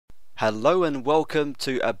Hello and welcome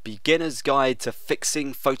to a beginner's guide to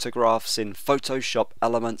fixing photographs in Photoshop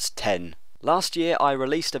Elements 10. Last year I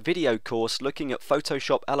released a video course looking at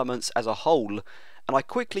Photoshop Elements as a whole, and I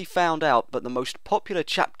quickly found out that the most popular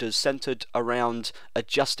chapters centered around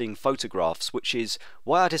adjusting photographs, which is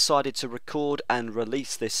why I decided to record and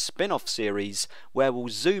release this spin-off series where we'll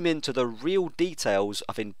zoom into the real details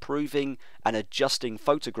of improving and adjusting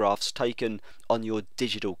photographs taken on your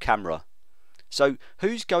digital camera. So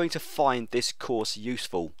who's going to find this course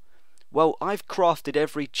useful? Well, I've crafted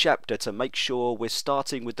every chapter to make sure we're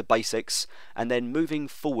starting with the basics and then moving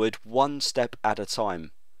forward one step at a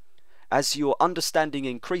time. As your understanding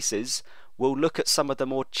increases, we'll look at some of the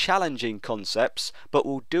more challenging concepts, but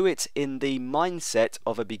we'll do it in the mindset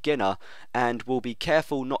of a beginner, and we'll be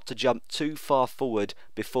careful not to jump too far forward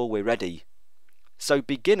before we're ready. So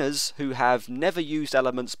beginners who have never used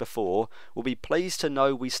Elements before will be pleased to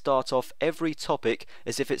know we start off every topic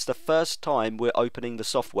as if it's the first time we're opening the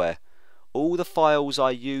software. All the files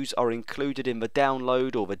I use are included in the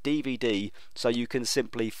download or the DVD, so you can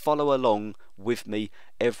simply follow along with me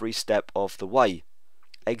every step of the way.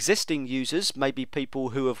 Existing users, maybe people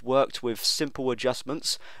who have worked with simple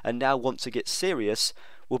adjustments and now want to get serious,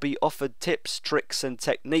 will be offered tips, tricks and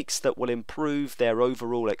techniques that will improve their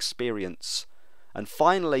overall experience. And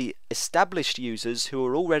finally, established users who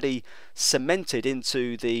are already cemented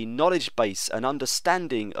into the knowledge base and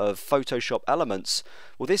understanding of Photoshop Elements,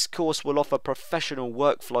 well, this course will offer professional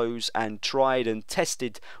workflows and tried and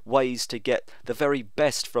tested ways to get the very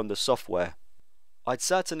best from the software. I'd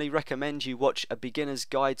certainly recommend you watch a beginner's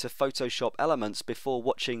guide to Photoshop Elements before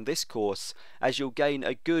watching this course, as you'll gain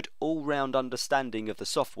a good all-round understanding of the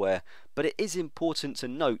software, but it is important to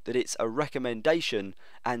note that it's a recommendation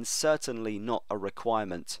and certainly not a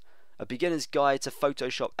requirement. A beginner's guide to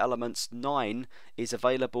Photoshop Elements 9 is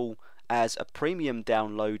available as a premium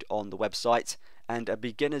download on the website, and a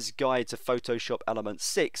beginner's guide to Photoshop Elements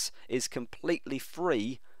 6 is completely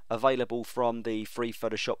free, available from the free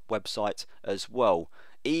Photoshop website as well.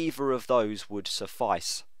 Either of those would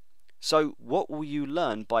suffice. So what will you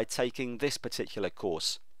learn by taking this particular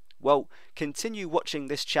course? Well, continue watching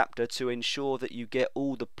this chapter to ensure that you get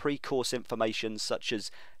all the pre-course information, such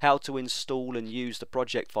as how to install and use the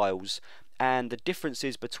project files and the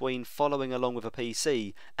differences between following along with a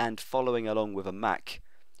PC and following along with a Mac.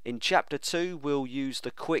 In Chapter 2, we'll use the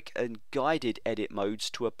quick and guided edit modes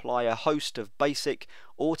to apply a host of basic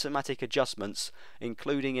automatic adjustments,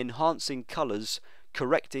 including enhancing colours,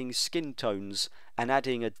 correcting skin tones, and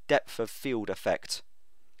adding a depth of field effect.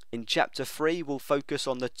 In Chapter 3, we'll focus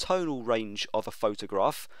on the tonal range of a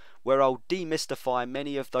photograph, where I'll demystify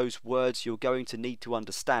many of those words you're going to need to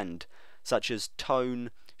understand, such as tone,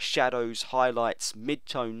 shadows, highlights,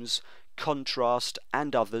 midtones, contrast,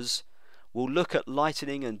 and others. We'll look at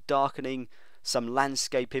lightening and darkening some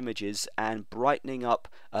landscape images and brightening up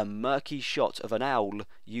a murky shot of an owl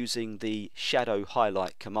using the shadow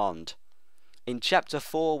highlight command. In Chapter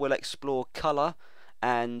 4, we'll explore colour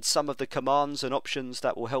and some of the commands and options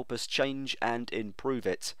that will help us change and improve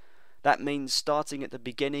it. That means starting at the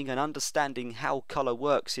beginning and understanding how colour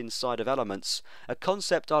works inside of Elements, a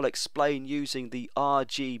concept I'll explain using the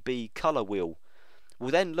RGB colour wheel. We'll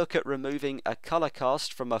then look at removing a colour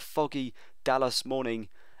cast from a foggy Dallas morning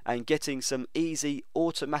and getting some easy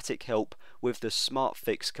automatic help with the Smart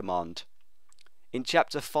Fix command. In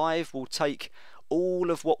Chapter 5, we'll take all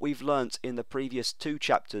of what we've learnt in the previous two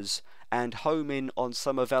chapters and home in on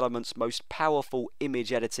some of Element's most powerful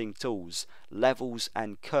image editing tools, levels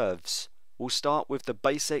and curves. We'll start with the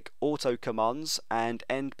basic auto commands and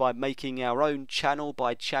end by making our own channel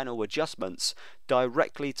by channel adjustments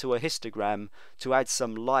directly to a histogram to add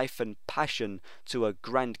some life and passion to a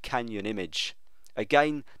Grand Canyon image.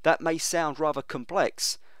 Again, that may sound rather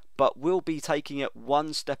complex, but we'll be taking it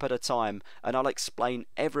one step at a time, and I'll explain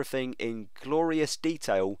everything in glorious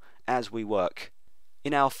detail as we work.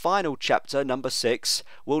 In our final chapter, number 6,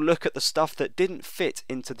 we'll look at the stuff that didn't fit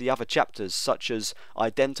into the other chapters, such as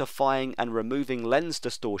identifying and removing lens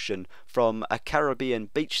distortion from a Caribbean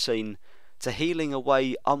beach scene, to healing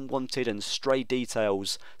away unwanted and stray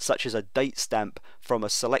details, such as a date stamp from a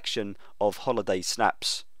selection of holiday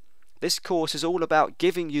snaps. This course is all about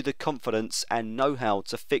giving you the confidence and know-how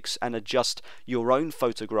to fix and adjust your own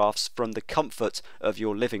photographs from the comfort of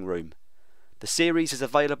your living room. The series is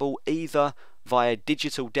available either via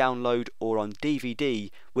digital download or on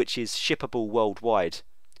DVD, which is shippable worldwide.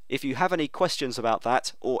 If you have any questions about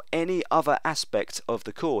that or any other aspect of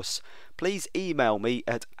the course, please email me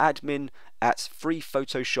at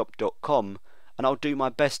admin@freephotoshop.com and I'll do my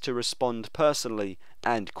best to respond personally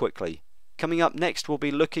and quickly. Coming up next, we'll be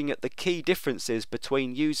looking at the key differences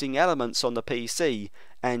between using Elements on the PC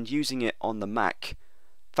and using it on the Mac.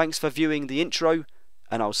 Thanks for viewing the intro,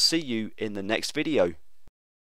 and I'll see you in the next video.